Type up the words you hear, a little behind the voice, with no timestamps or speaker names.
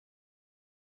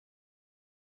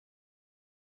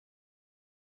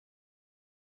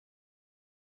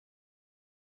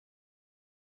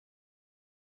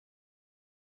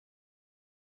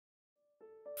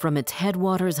From its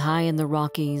headwaters high in the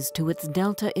Rockies to its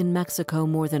delta in Mexico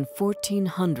more than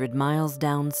 1,400 miles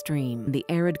downstream, the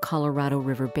arid Colorado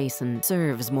River Basin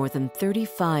serves more than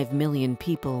 35 million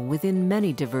people within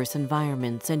many diverse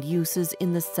environments and uses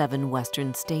in the 7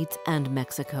 western states and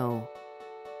Mexico.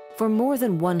 For more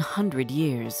than 100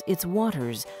 years, its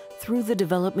waters, through the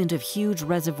development of huge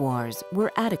reservoirs,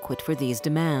 were adequate for these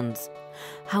demands.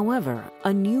 However,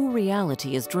 a new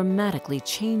reality is dramatically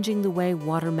changing the way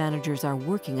water managers are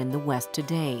working in the West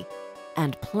today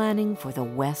and planning for the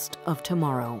West of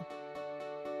tomorrow.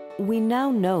 We now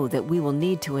know that we will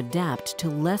need to adapt to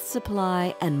less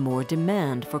supply and more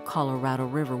demand for Colorado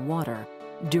River water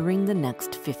during the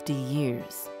next 50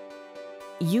 years.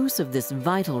 Use of this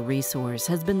vital resource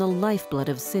has been the lifeblood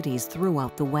of cities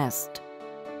throughout the West.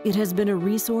 It has been a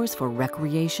resource for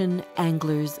recreation,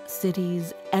 anglers,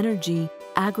 cities, energy,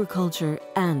 agriculture,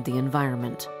 and the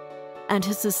environment, and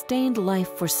has sustained life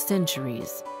for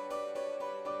centuries.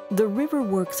 The river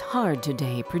works hard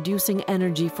today producing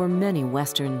energy for many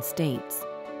western states,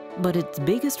 but its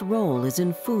biggest role is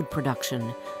in food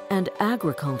production, and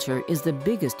agriculture is the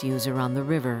biggest user on the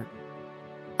river.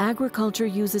 Agriculture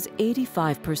uses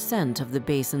 85% of the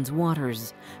basin's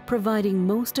waters, providing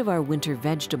most of our winter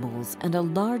vegetables and a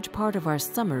large part of our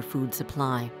summer food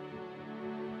supply.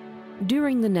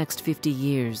 During the next 50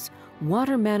 years,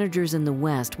 water managers in the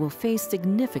West will face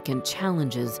significant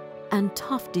challenges and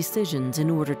tough decisions in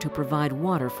order to provide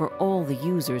water for all the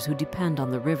users who depend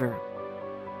on the river.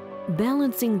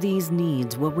 Balancing these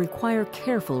needs will require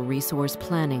careful resource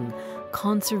planning,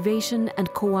 conservation,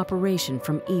 and cooperation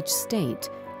from each state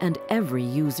and every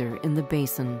user in the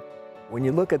basin. When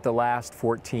you look at the last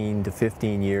 14 to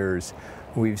 15 years,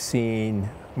 we've seen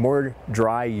more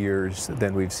dry years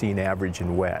than we've seen average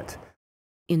and wet.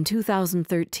 In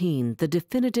 2013, the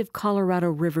definitive Colorado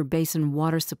River Basin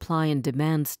water supply and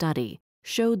demand study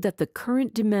showed that the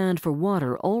current demand for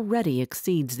water already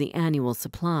exceeds the annual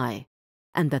supply,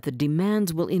 and that the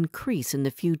demands will increase in the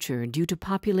future due to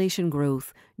population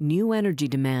growth, new energy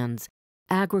demands,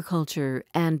 agriculture,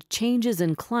 and changes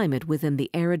in climate within the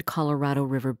arid Colorado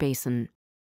River Basin.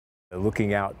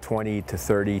 Looking out 20 to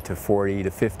 30 to 40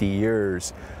 to 50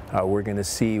 years, we're going to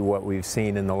see what we've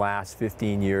seen in the last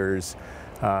 15 years.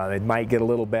 It might get a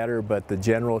little better, but the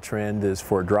general trend is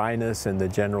for dryness and the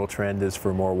general trend is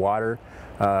for more water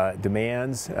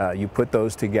demands. You put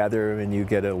those together and you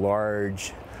get a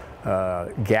large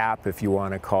gap, if you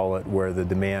want to call it, where the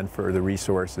demand for the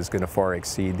resource is going to far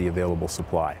exceed the available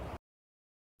supply.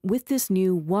 With this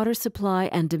new water supply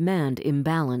and demand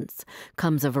imbalance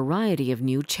comes a variety of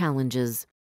new challenges.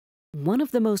 One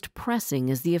of the most pressing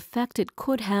is the effect it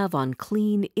could have on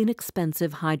clean,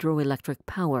 inexpensive hydroelectric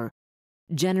power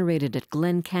generated at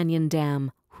Glen Canyon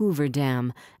Dam, Hoover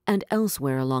Dam, and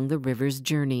elsewhere along the river's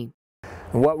journey.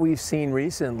 What we've seen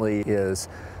recently is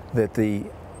that the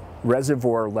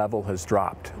reservoir level has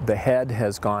dropped. The head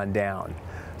has gone down.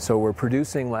 So we're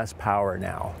producing less power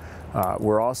now.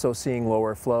 We're also seeing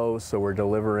lower flows, so we're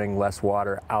delivering less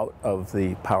water out of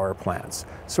the power plants.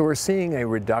 So we're seeing a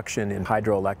reduction in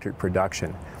hydroelectric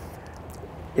production.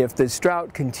 If this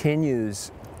drought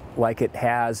continues like it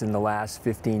has in the last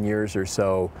 15 years or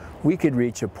so, we could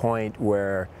reach a point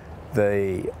where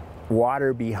the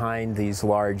water behind these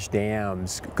large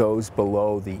dams goes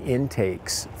below the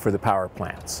intakes for the power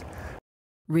plants.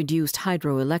 Reduced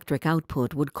hydroelectric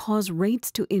output would cause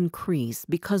rates to increase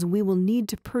because we will need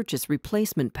to purchase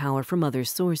replacement power from other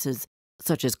sources,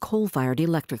 such as coal-fired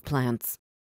electric plants.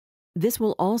 This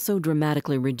will also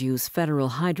dramatically reduce federal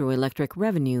hydroelectric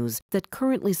revenues that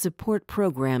currently support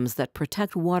programs that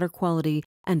protect water quality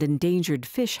and endangered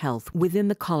fish health within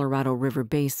the Colorado River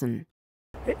Basin.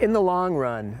 In the long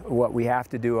run, what we have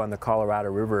to do on the Colorado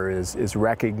River is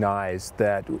recognize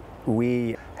that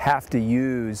we have to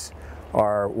use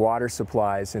our water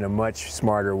supplies in a much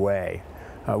smarter way.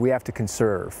 We have to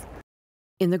conserve.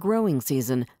 In the growing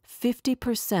season,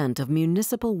 50% of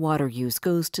municipal water use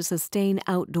goes to sustain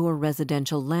outdoor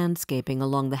residential landscaping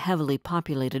along the heavily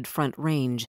populated Front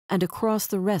Range and across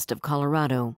the rest of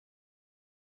Colorado.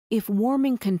 If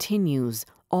warming continues,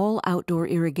 all outdoor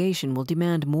irrigation will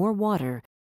demand more water,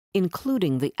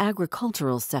 including the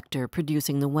agricultural sector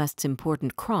producing the West's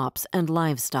important crops and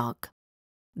livestock.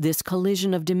 This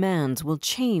collision of demands will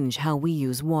change how we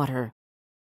use water.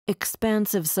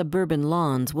 Expansive suburban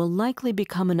lawns will likely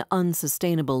become an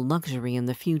unsustainable luxury in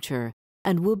the future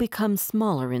and will become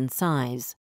smaller in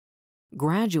size.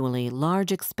 Gradually,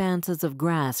 large expanses of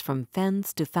grass from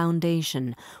fence to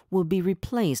foundation will be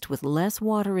replaced with less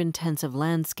water-intensive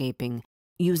landscaping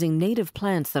using native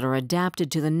plants that are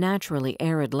adapted to the naturally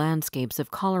arid landscapes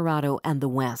of Colorado and the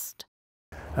West.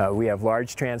 We have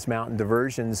large trans-mountain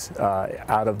diversions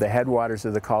out of the headwaters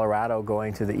of the Colorado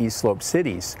going to the east slope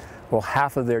cities. Well,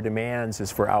 half of their demands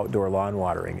is for outdoor lawn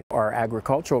watering. Our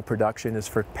agricultural production is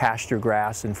for pasture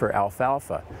grass and for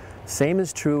alfalfa. Same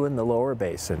is true in the lower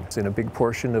basin. And a big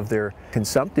portion of their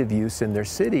consumptive use in their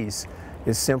cities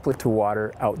is simply to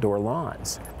water outdoor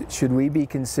lawns. Should we be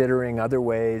considering other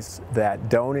ways that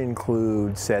don't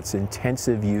include such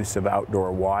intensive use of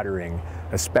outdoor watering,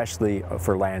 especially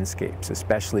for landscapes,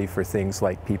 especially for things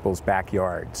like people's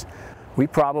backyards? We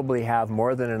probably have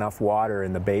more than enough water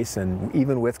in the basin,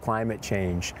 even with climate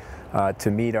change,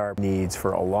 to meet our needs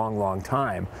for a long, long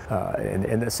time.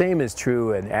 And the same is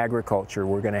true in agriculture.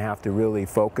 We're going to have to really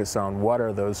focus on what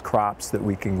are those crops that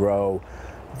we can grow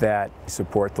that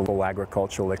support the local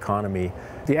agricultural economy.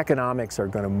 The economics are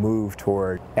going to move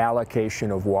toward allocation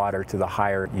of water to the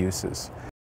higher uses.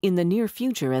 In the near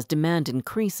future, as demand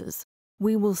increases,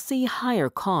 we will see higher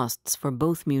costs for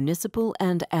both municipal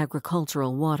and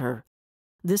agricultural water.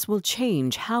 This will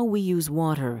change how we use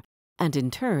water and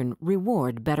in turn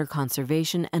reward better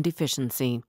conservation and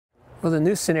efficiency. Well, the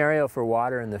new scenario for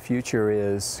water in the future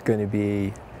is going to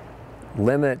be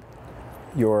limit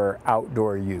your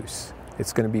outdoor use.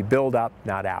 It's going to be build up,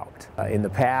 not out. In the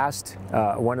past,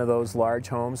 one of those large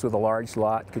homes with a large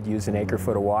lot could use an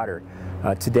acre-foot of water.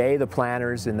 Today, the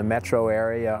planners in the metro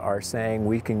area are saying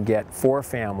we can get 4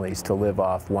 families to live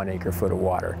off 1 acre-foot of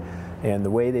water. And the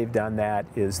way they've done that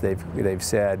is they've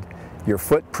said your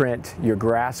footprint, your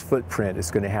grass footprint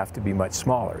is going to have to be much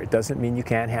smaller. It doesn't mean you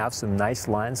can't have some nice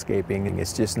landscaping,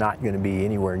 it's just not going to be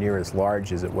anywhere near as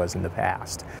large as it was in the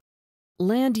past.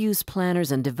 Land use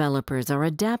planners and developers are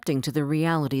adapting to the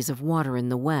realities of water in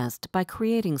the West by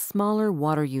creating smaller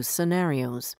water use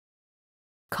scenarios.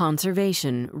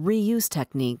 Conservation, reuse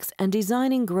techniques, and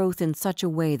designing growth in such a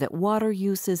way that water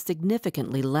use is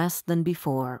significantly less than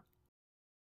before.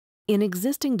 In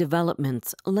existing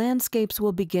developments, landscapes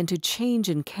will begin to change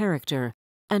in character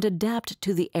and adapt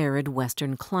to the arid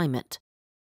Western climate.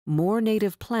 More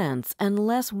native plants and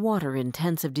less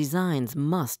water-intensive designs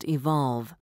must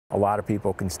evolve. A lot of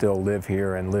people can still live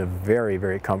here and live very,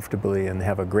 very comfortably and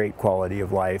have a great quality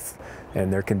of life,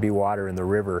 and there can be water in the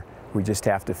river. We just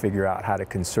have to figure out how to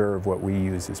conserve what we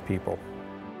use as people.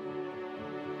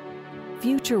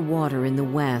 Future water in the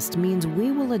West means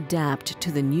we will adapt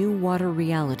to the new water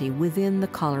reality within the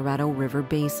Colorado River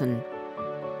Basin.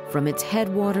 From its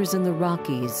headwaters in the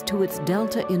Rockies to its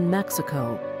delta in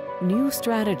Mexico, new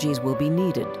strategies will be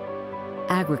needed.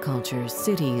 Agriculture,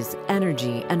 cities,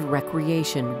 energy, and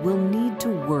recreation will need to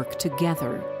work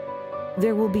together.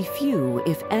 There will be few,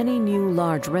 if any, new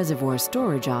large reservoir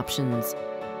storage options.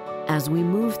 As we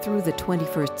move through the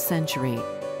 21st century,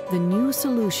 the new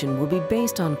solution will be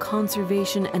based on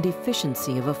conservation and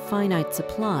efficiency of a finite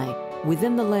supply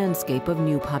within the landscape of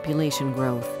new population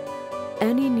growth.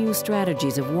 Any new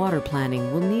strategies of water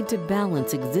planning will need to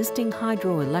balance existing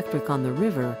hydroelectric on the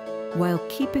river while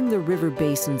keeping the river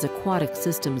basin's aquatic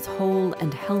systems whole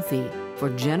and healthy for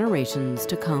generations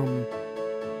to come.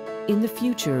 In the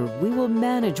future, we will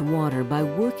manage water by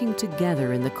working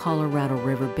together in the Colorado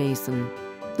River Basin.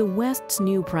 The West's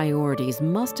new priorities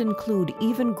must include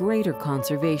even greater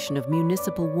conservation of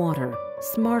municipal water,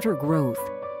 smarter growth,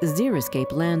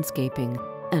 xeriscape landscaping,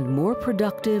 and more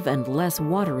productive and less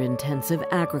water-intensive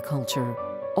agriculture,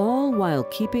 all while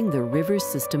keeping the river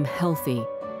system healthy.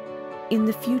 In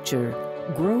the future,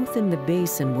 growth in the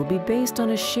basin will be based on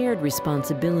a shared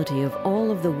responsibility of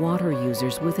all of the water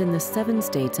users within the 7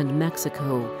 states and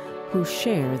Mexico who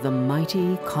share the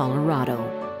mighty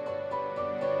Colorado.